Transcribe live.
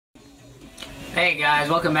Hey guys,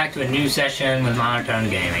 welcome back to a new session with Monotone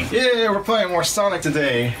Gaming. Yeah, we're playing more Sonic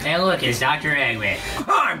today. And look, it's Dr. Eggman.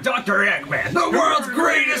 I'm Dr. Eggman, the world's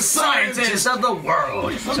greatest scientist of the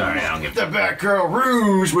world. Sorry, I don't give The Batgirl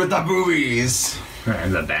Rouge with the boobies.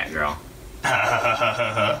 the Batgirl.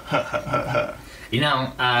 You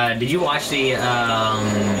know, did you watch the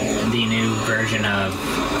new version of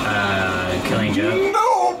Killing Joke?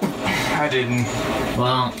 Nope! I didn't.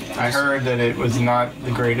 Well, I heard that it was not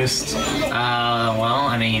the greatest. well,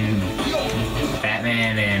 I mean,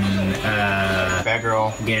 Batman and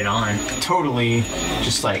Batgirl. Get It On. Totally,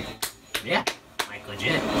 just like, Yeah, like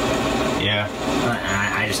legit. yeah.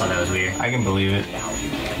 I just thought that was weird. I can believe it.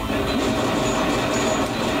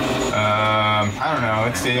 I don't know.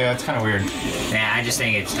 It's kind of weird. Yeah, I just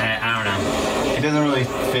think it's, I don't know. It doesn't really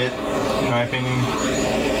fit, in my opinion.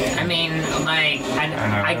 I mean, like,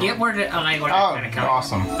 I get where they're kind of coming.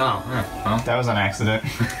 Awesome. Oh, well. That was an accident.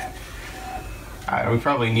 We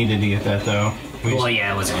probably needed to get that though. Well,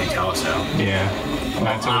 yeah, it wasn't gonna tell us though. Yeah.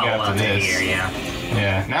 Not until we got up to this. Here, yeah.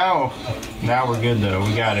 Yeah. Now we're good though.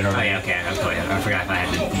 We got it Oh already. yeah, okay. I forgot if I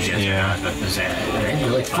had to just. Yeah. I was about to say, I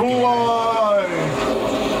really fucking. Fly!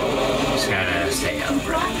 Just gotta stay up,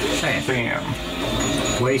 bro. Hey, Bam.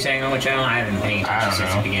 what are you saying on the channel? I haven't been paying I attention don't since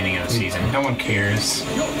know. the beginning of the season. No one cares.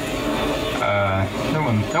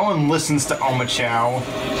 No one listens to Oma Chow.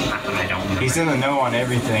 I don't remember. He's in the know on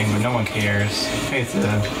everything, but no one cares. Hey, it's what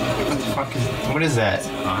the fuck is? What is that?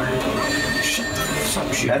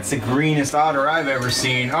 Some shit. That's the greenest otter I've ever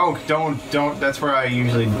seen. Oh, don't. That's where I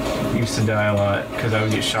usually used to die a lot because I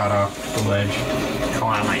would get shot off the ledge. Oh,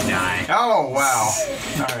 I might die. Oh wow.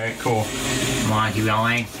 All right, cool. Come on, keep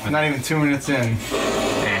going. Not even 2 minutes in.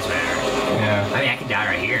 That's better. Yeah, I mean, I could die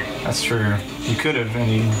right here. that's true. You could have, and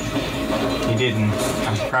you didn't.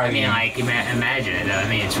 I'm proud I of mean, you. like, imagine it though. I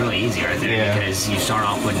mean, it's really easy right there Yeah. because you start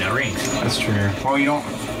off with no rings. That's true. Well, you don't.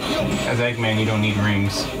 As Eggman, you don't need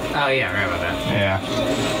rings. Oh yeah, right about that.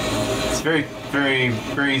 Yeah. It's very, very,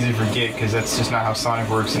 very easy to forget because that's just not how Sonic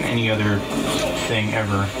works in any other thing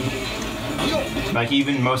ever. Like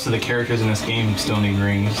even most of the characters in this game still need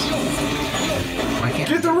rings. Why can't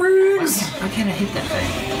Get the rings! Why can't I hit that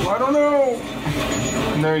thing? I don't know.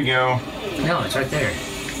 There you go. No, it's right there.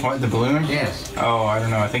 What, the balloon? Yes. Oh, I don't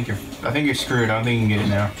know. I think you're screwed. I don't think you can get it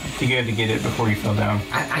now. I think you had to get it before you fell down.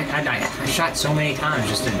 I shot so many times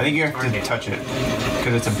just to. I think you have to touch it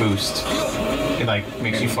because it's a boost. It like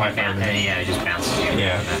makes you fly farther. Yeah, it just bounces you.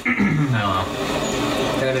 Yeah. Oh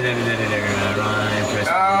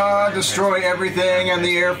well. Destroy everything in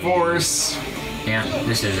the Air Force. Yeah,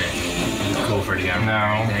 this isn't cool for the government. No.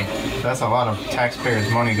 Or anything. That's a lot of taxpayers'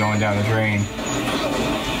 money going down the drain.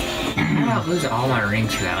 How about losing all my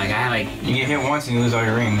rings for that? Like I You get hit once and you lose all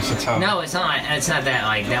your rings. That's how. No, it's not. It's not that.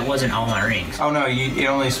 Like that wasn't all my rings. Oh no, it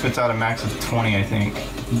only spits out a max of 20, I think.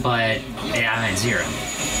 But yeah, I'm at 0.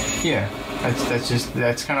 Yeah,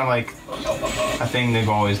 that's kind of like a thing they've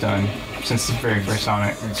always done since the very first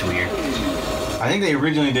Sonic. It's weird. I think they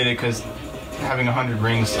originally did it because having 100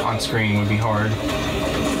 rings on screen would be hard.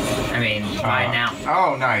 I mean, buy it now.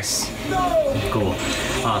 Oh, nice. Cool.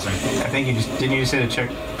 Awesome. I think didn't you say to check?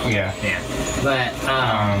 Yeah. Yeah. But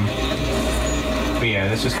But yeah,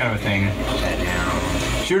 that's just kind of a thing.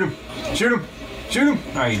 now. Shoot him! Shoot him! Shoot him!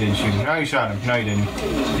 Oh, you didn't shoot him. No, you shot him. No, you didn't.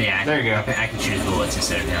 Yeah. There you go. I can choose bullets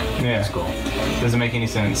instead of him. Yeah. That's cool. Doesn't make any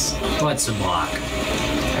sense. What's the block?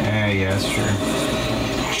 Yeah, that's true.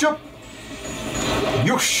 Shoot!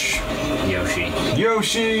 Yosh! Yoshi.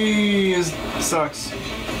 Yoshi sucks.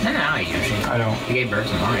 No, I like Yoshi. I don't. He gave birth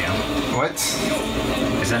to Mario. What?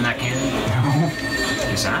 Is that not canon?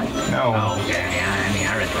 No. It's not? No. Oh, okay. Yeah, I mean,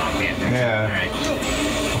 I read the wrong fan. Yeah. Alright.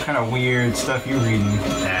 What kind of weird stuff you reading?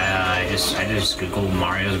 I just googled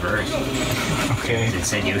Mario's birth. Okay. It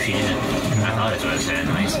said Yoshi in it. I thought that's what it said.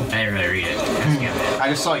 Nice. I didn't really read it. I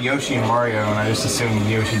just saw Yoshi and Mario, and I just assumed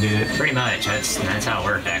Yoshi did it. Pretty much. That's how it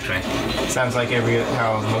worked, actually. Sounds like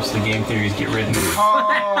how most of the game theories get written.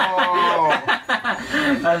 Oh!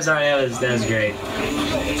 I'm sorry. That was great.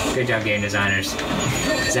 Good job, game designers.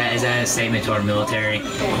 Is that a statement to our military?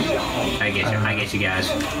 I get you guys.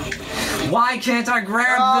 Why can't I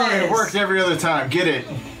grab this? It worked every other time. Get it.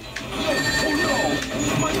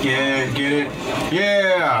 Get it.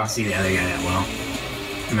 Yeah. See the other guy that well.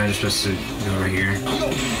 Am I just supposed to go over here?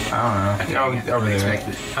 I don't know. Over there.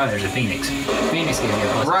 Oh, there's a Phoenix. Phoenix gives you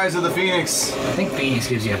a plus. Rise of the Phoenix. I think Phoenix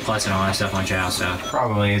gives you a plus and all that stuff on Chow stuff.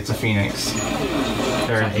 Probably it's a Phoenix.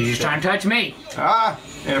 You're just trying to touch me.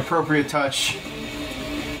 Inappropriate touch.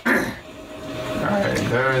 Alright,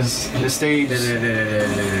 there's this stage.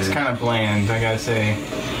 It's kind of bland, I gotta say.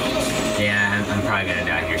 Yeah, I'm probably gonna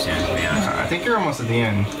die here soon, to be honest. I think you're almost at the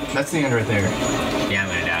end. That's the end right there. Yeah, I'm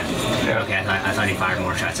gonna die. Yeah. Okay, I thought he fired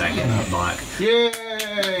more shots so I could block. Yay!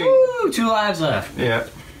 Woo! 2 lives left. Yeah.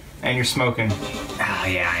 And you're smoking. Oh,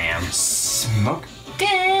 yeah, I am. Smoke.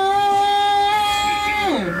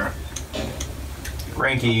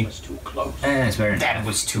 Ranky. It's better. That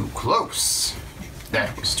was too close.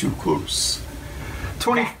 That was too close.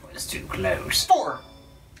 20. That was too close. 4.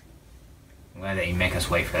 I'm glad that you make us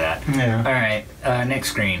wait for that. Yeah. Alright, next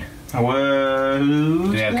screen. What?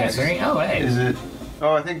 Do we have cut screen? Oh, hey. Is it?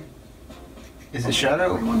 Oh, I think. Is it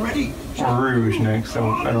Shadow? Or Rouge next?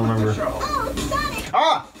 I don't remember.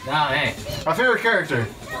 Ah! Oh, hey. My favorite character.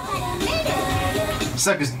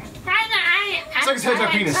 Suck his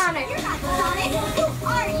hedgehog penis.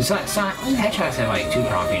 Hedgehogs have like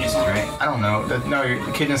 2-prong penises, right? I don't know. No, your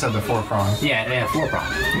echidnas have the 4 prong. Yeah, they have 4-prong.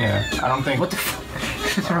 Yeah, I don't think. What the f?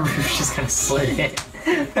 Rouge just gonna slid in.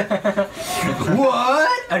 What?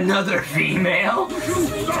 Another female?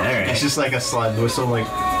 Alright. It's just like a sled whistle, like.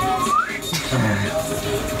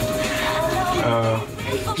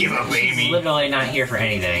 Give up, She's Amy. literally not here for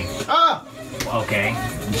anything. Ah! Okay.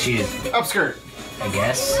 She is, Upskirt. I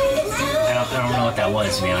guess. I don't know what that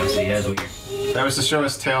was, to be honest with you. That was weird. That was to show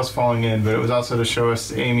us tails falling in, but it was also to show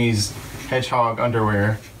us Amy's hedgehog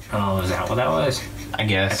underwear. Oh, is that what that was? I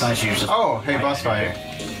guess. I thought she was just. Oh, hey, boss fight.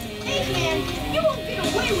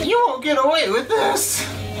 You won't get away with this!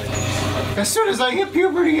 As soon as I hit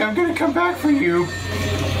puberty, I'm gonna come back for you.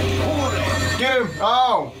 Get him!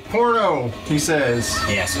 Oh, porno, he says.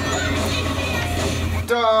 Yes.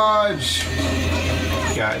 Dodge!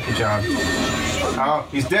 Got it, good job. Oh,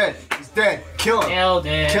 he's dead. He's dead. Kill him. Killed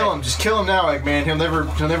it. Kill him. Just kill him now, Eggman. He'll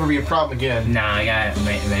never be a problem again. Nah, I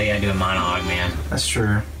gotta do a monologue, man. That's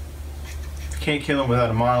true. Can't kill him without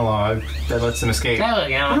a monologue that lets him escape. Now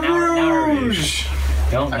we're Rouge!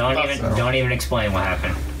 Don't even explain what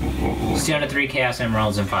happened. 203 Chaos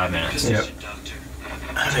Emeralds in 5 minutes. Yep.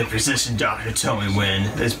 I'm a precision doctor. Tell me when.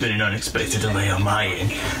 There's been an unexpected delay on my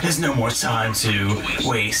end. There's no more time to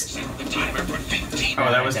waste. Oh,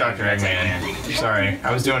 that was Dr. Eggman. Sorry,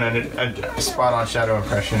 I was doing a spot-on Shadow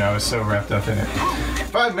impression. I was so wrapped up in it.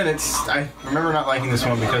 5 minutes. I remember not liking this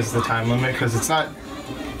one because of the time limit. Because it's not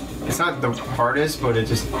the hardest, but it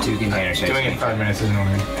just 2 containers. doing it in 5 minutes is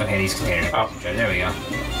annoying. Okay, these containers. Up. There we go.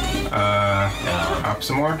 Up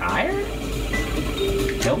some more. Iron?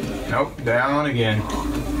 Nope. Nope. Down again.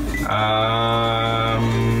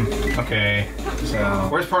 Okay. So.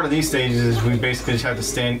 Worst part of these stages is we basically just have to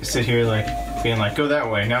sit here like being like, go that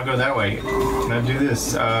way, now go that way, now do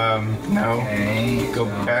this. No. Okay. Go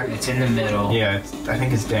back. It's in the middle. Yeah, I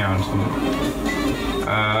think it's down.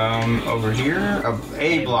 Over here,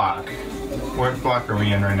 A block. What block are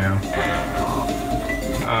we in right now?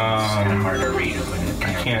 It's kind of hard to read when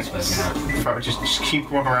I can't. Just keep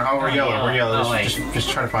walking around. Oh, we're yellow. We're yellow. Oh, just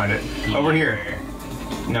try to find it. Over here.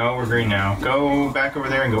 No, we're green now. Go back over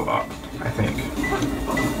there and go up, I think.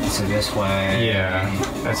 So this way. Yeah,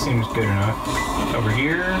 that seems good enough. Over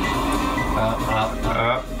here. Up.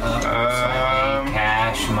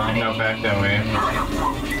 Cash, money. No, back that way.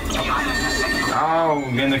 Oh,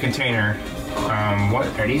 in the container. What?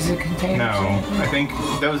 Are these the containers? No, I think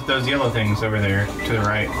those yellow things over there to the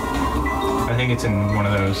right. I think it's in one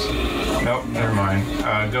of those. Nope, never mind.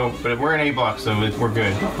 Go, but we're in A block, so we're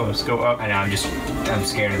good. Close. Go up. I know. I'm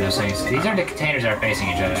scared of those things. These aren't the containers that are facing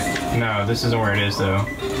each other. No, this isn't where it is though.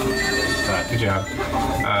 But Good job.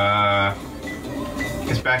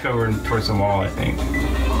 It's back over towards the wall, I think.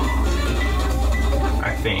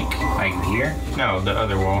 like here? No, the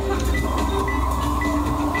other wall.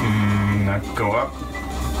 Go up.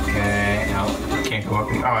 Okay. No. Can't go up.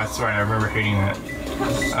 Oh, that's right. I remember hating that.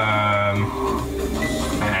 I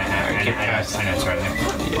know it's right there.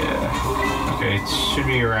 Yeah. Okay, it should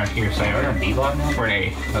be around here. So We're on B block now? we're in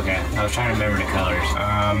A. Okay. I was trying to remember the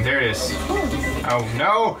colors. There it is. Oh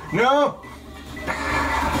no, no!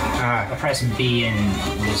 I press B and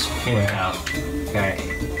just flip out. Okay.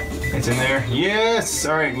 It's in there. Yes.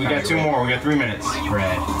 All right, we got 2 more. We got 3 minutes.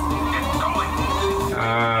 Red.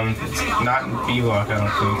 It's not in B block, I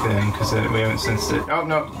don't think, then, because we haven't sensed it. Oh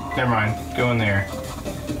no, never mind. Go in there.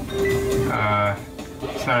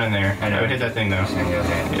 It's not in there. I would hit that thing though.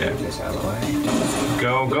 Yeah. This out of the way.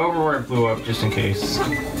 Go over where it blew up, just in case,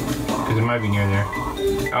 because it might be near there.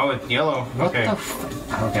 Oh, it's yellow. Okay. What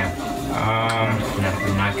the okay. No,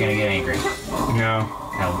 I'm not gonna get angry. No.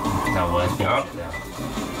 That was Yup.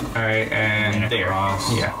 All right, and there.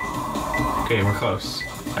 Across. Yeah. Okay, we're close.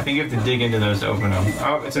 I think you have to dig into those to open them.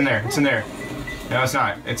 Oh, it's in there. It's in there. No, it's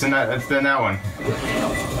not. It's in that. It's in that one.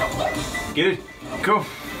 Get it. Go.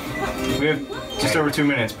 We have just over 2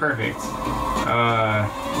 minutes. Perfect.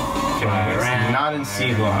 Okay, it's not in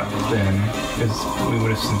C block then, because we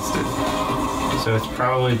would have sensed it. So it's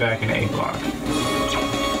probably back in A block.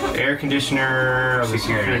 Air conditioner of the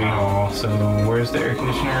security hall. So where's the air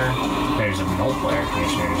conditioner? There's multiple air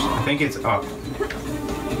conditioners. I think it's up.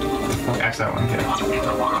 That's that one.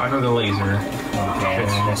 Yeah. Under the laser. Okay.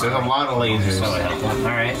 There's a lot of lasers. So helpful.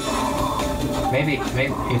 All right. Maybe. You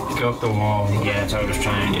have to go up the wall. Yeah, that's what I was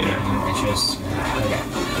trying. Yeah. It's just.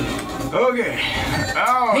 Okay.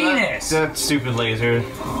 Oh, penis. That stupid laser.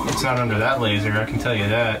 It's not under that laser. I can tell you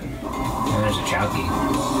that. And there's a chowky.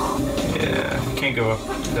 Yeah, can't go up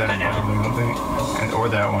that one, I don't think. Or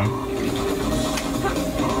that one.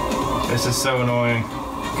 This is so annoying.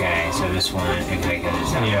 Okay, so this one, okay,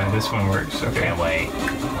 yeah, this one works. Okay. Can't wait.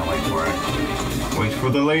 I'll wait for it. Wait for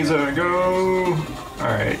the laser to go.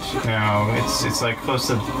 Alright, now it's like close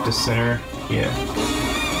to the center. Yeah.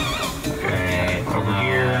 Okay. Over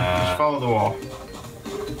here. Just follow the wall.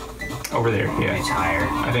 Over there, yeah. It's higher.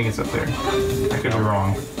 I think it's up there. I could be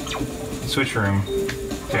wrong. Switch room.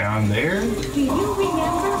 Down there? Do you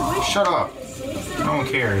remember? Shut up. No one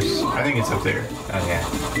cares. I think it's up there. Okay.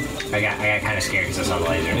 I got kind of scared because I saw the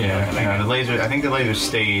laser. Yeah, no, the laser, I think the laser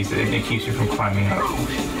stays. It keeps you from climbing up.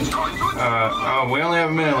 Oh, we only have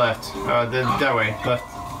a minute left. That way. Left.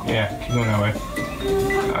 Yeah, keep going that way.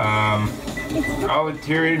 Oh,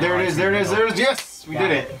 there it is. Yes! We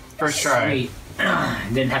did it. First try. Sweet.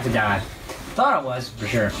 Didn't have to die. Thought it was, for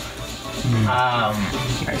sure.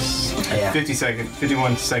 Nice. Yeah.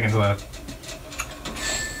 51 seconds left.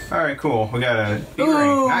 Alright, cool. We got a B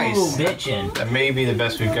rank. Nice. Bitchin'. That may be the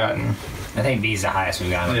best we've gotten. I think B's the highest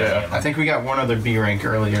we've gotten. Yeah. I think we got one other B rank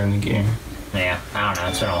earlier in the game. Yeah, I don't know.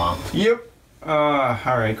 It's been a while. Yep.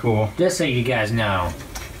 Alright, cool. Just so you guys know,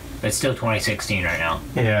 it's still 2016 right now.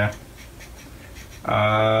 Yeah.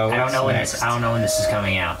 I don't know when this is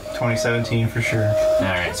coming out. 2017 for sure.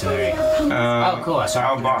 Alright, so there you go. Oh, cool. I saw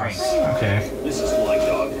our boss. Okay.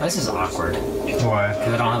 This is awkward. Why?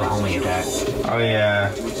 Because I don't have a homing attack. Oh, yeah.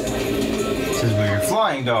 This is weird.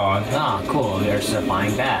 Flying dog. Oh, cool. There's a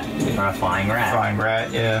flying bat. Or a flying rat. Flying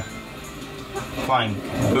rat, yeah. Flying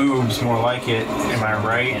boobs, more like it. Am I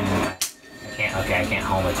right? I can't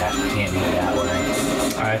home attack. I can't do it that way.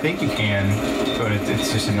 I think you can, but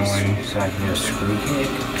it's just annoying. So I can do a screw kick?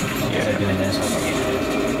 Yeah. Instead of doing this,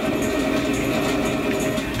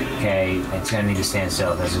 okay, it's gonna need to stand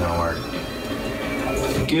still if this is gonna work.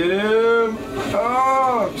 Get him!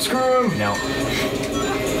 Oh! Screw him! No.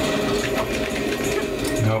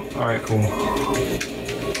 Nope. Alright, cool.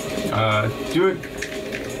 Do it!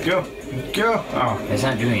 Go! Go! Oh. It's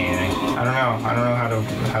not doing anything. I don't know how to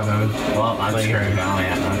Well, I'm scared. Oh,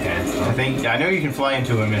 yeah, okay. I know you can fly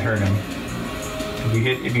into him and hurt him.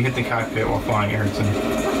 If you hit the cockpit while flying, it hurts him.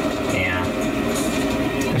 Yeah.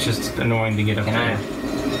 It's just annoying to get up there.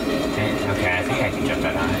 Okay, I think I can jump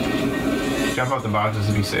that high. Jump off the boxes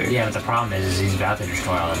to be safe. Yeah, but the problem is he's about to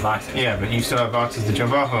destroy all the boxes. Yeah, but you still have boxes to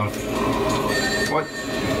jump off of. What?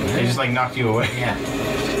 They just like knocked you away. Yeah.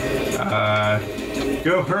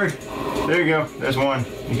 Go, hurry. There you go. There's one.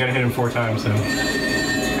 You gotta hit him 4 times, so.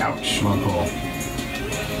 Ouch. Well, cool.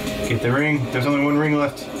 Get the ring. There's only 1 ring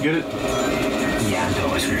left. Get it? Yeah, I'm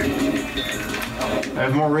totally screwed. I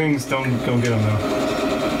have more rings. Don't go get them, though.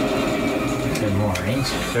 There's more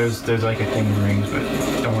rings? There's like a thing of rings, but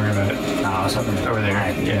don't worry about it. Oh, I was hoping over there.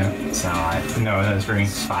 Yeah. It's not live. No, that's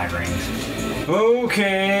rings. It's 5 rings.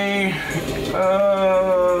 Okay.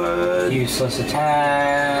 Useless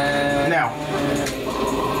attack. Now.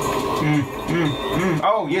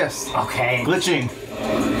 Oh, yes. Okay. Glitching.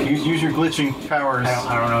 Use your glitching powers.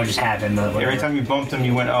 I don't know what just happened, but whatever. Every time you bumped him,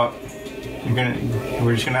 you went up.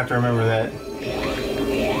 We're just gonna have to remember that.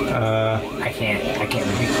 I can't repeat.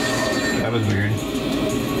 That was weird.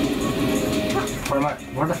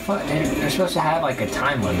 Where the fuck? They're supposed to have like a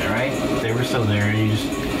time limit, right? They were still there. You just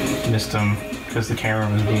missed them because the camera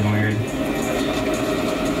was being weird.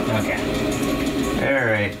 Okay.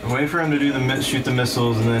 Alright, wait for him to do shoot the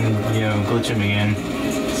missiles and then, glitch him again.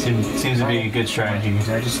 Seems to be a good strategy. Did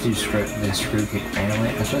I just do the screw kick randomly?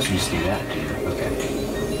 I'm supposed to just do that. Okay.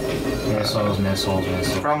 Missiles.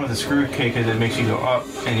 The problem with the screw kick is it makes you go up,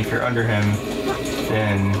 and if you're under him,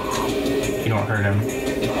 then you don't hurt him.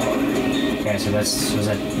 Okay, so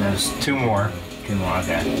that's 2 more. 2 more,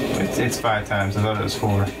 okay. It's 5 times, I thought it was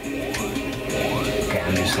 4. Okay,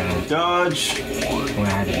 I'm just gonna dodge. I'm gonna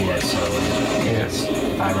have to do that slowly. Yes.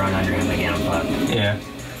 If I run under him again, I'm fucked. Yeah.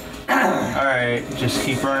 Alright, just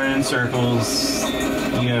keep running in circles.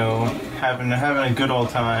 Having a good old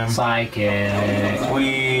time. Psychic.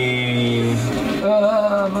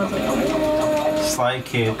 Slide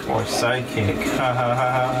kick or sidekick. Ha ha ha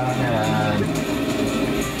ha.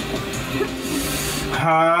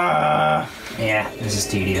 Yeah, this is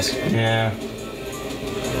tedious. Yeah.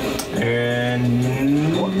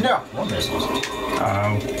 And no. More missiles.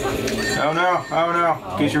 Oh no! Oh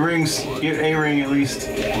no! Get your rings. Get a ring at least.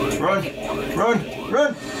 Run! Run!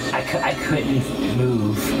 Run! I couldn't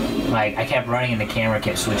move. Like, I kept running and the camera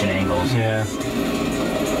kept switching angles. Yeah.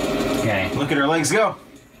 Okay. Look at her legs go.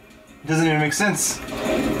 It doesn't even make sense.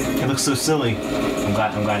 It looks so silly. I'm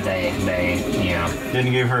glad they you know.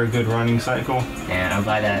 Didn't give her a good running cycle. And I'm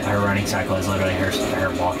glad that her running cycle is literally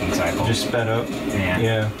her walking cycle. Just sped up. Yeah.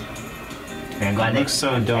 Yeah. And I'm glad It looks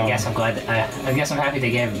so dumb. I guess I'm glad. I guess I'm happy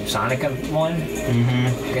they gave Sonic one.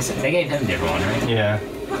 Mm-hmm. I guess they gave him a different one, right? Yeah.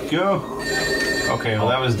 Go. Okay, well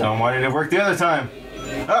that was dumb. Why did it work the other time?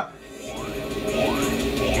 Ah!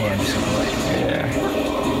 Yeah, I'm just gonna wait.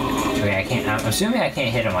 Yeah. Okay, I can't. I'm assuming I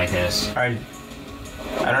can't hit him like this. I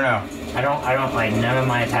don't know. I don't like none of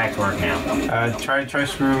my attacks work now. Try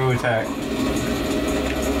screw attack.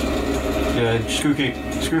 Good. Screw kick.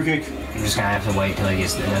 Screw kick. I'm just gonna have to wait till he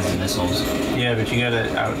does the missiles. Yeah, but you gotta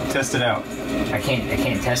test it out. I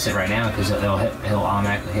can't test it right now because he'll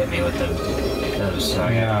automatically hit me with those. So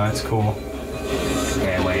Yeah, that's cool.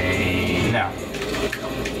 Okay, wait. Now,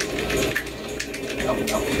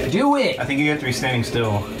 Do it. I think you have to be standing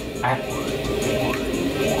still.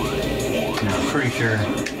 No, Pretty sure.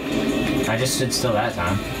 I just stood still that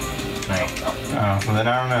time. Like, Oh, well then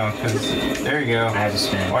I don't know, cause there you go. I had to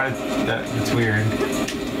spin. Why did that? That's weird.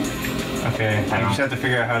 Okay, you just have to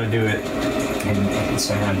figure out how to do it. And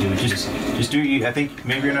so how to do it. Just do. I think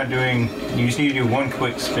maybe you're not doing. You just need to do one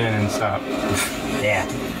quick spin and stop. Yeah,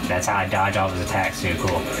 that's how I dodge all of his attacks too.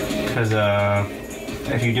 Cool. Cause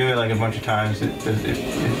if you do it like a bunch of times, it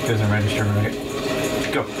doesn't register right.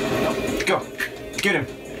 Go, go, get him,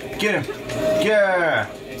 get him. Yeah,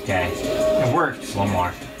 Okay, it worked. one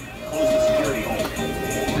more.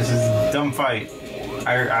 This is a dumb fight.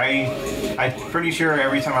 I'm pretty sure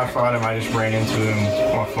every time I fought him, I just ran into him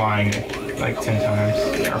while flying like 10 times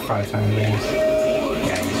or 5 times. I guess.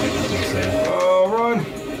 Yeah, you said so. Oh, run!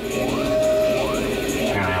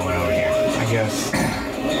 Apparently I went over here. I guess.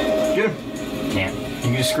 Get him! Can't. You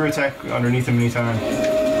can just screw attack underneath him anytime.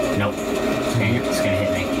 Nope. It's gonna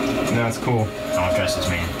hit me. No, it's cool. I don't trust this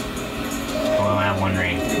man. Well, I have one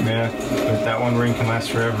ring. Yeah, but that one ring can last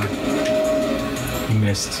forever. He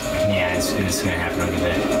missed. Yeah, it's gonna happen a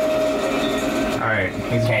bit. Alright,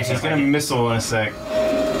 Okay, so he's gonna missile in a sec.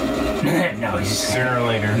 No, he's just Sooner or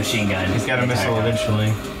later. machine gun. He's got a missile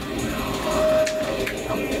eventually.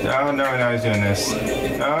 Oh no, now he's doing this.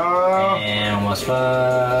 Oh! And almost fuck.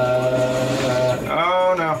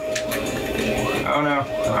 Oh no. Oh no.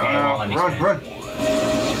 Okay, Oh won't let no. me Run, spin. run.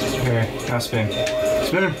 Okay, now spin.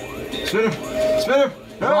 Spin him. Spin him. Spin him.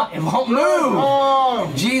 It won't move!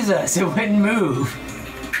 Oh! Jesus, it wouldn't move.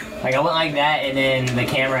 Like, I went like that, and then the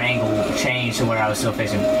camera angle changed to where I was still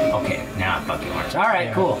facing. Okay, now it fucking works. Alright,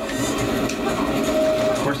 Yeah. cool.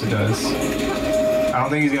 Of course it does. I don't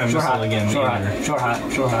think he's gonna Short missile hop, again short either. hop, short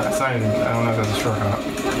hop, short hop. That's not even, I don't know if that's a short hop.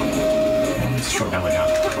 It's short, no, no.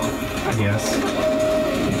 I guess.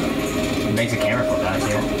 It makes a camera flip out,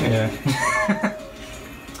 yeah. Yeah.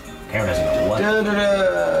 Camera doesn't know what.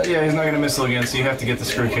 Da-da-da. Yeah, he's not gonna missile again, so you have to get the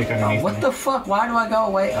screw kick underneath What him. the fuck? Why do I go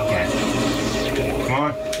away? Okay. Come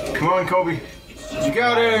on. Come on, Kobe. You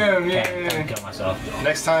got him! Okay, Yeah. I'm kill myself.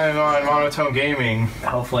 Next time on Monotone Gaming,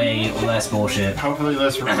 Hopefully, less bullshit. hopefully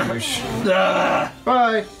less rouge. Ugh.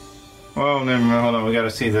 Bye! Well, never mind. Hold on. We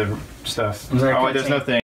gotta see the stuff. Was there a Oh, wait, there's cutscene? no thing.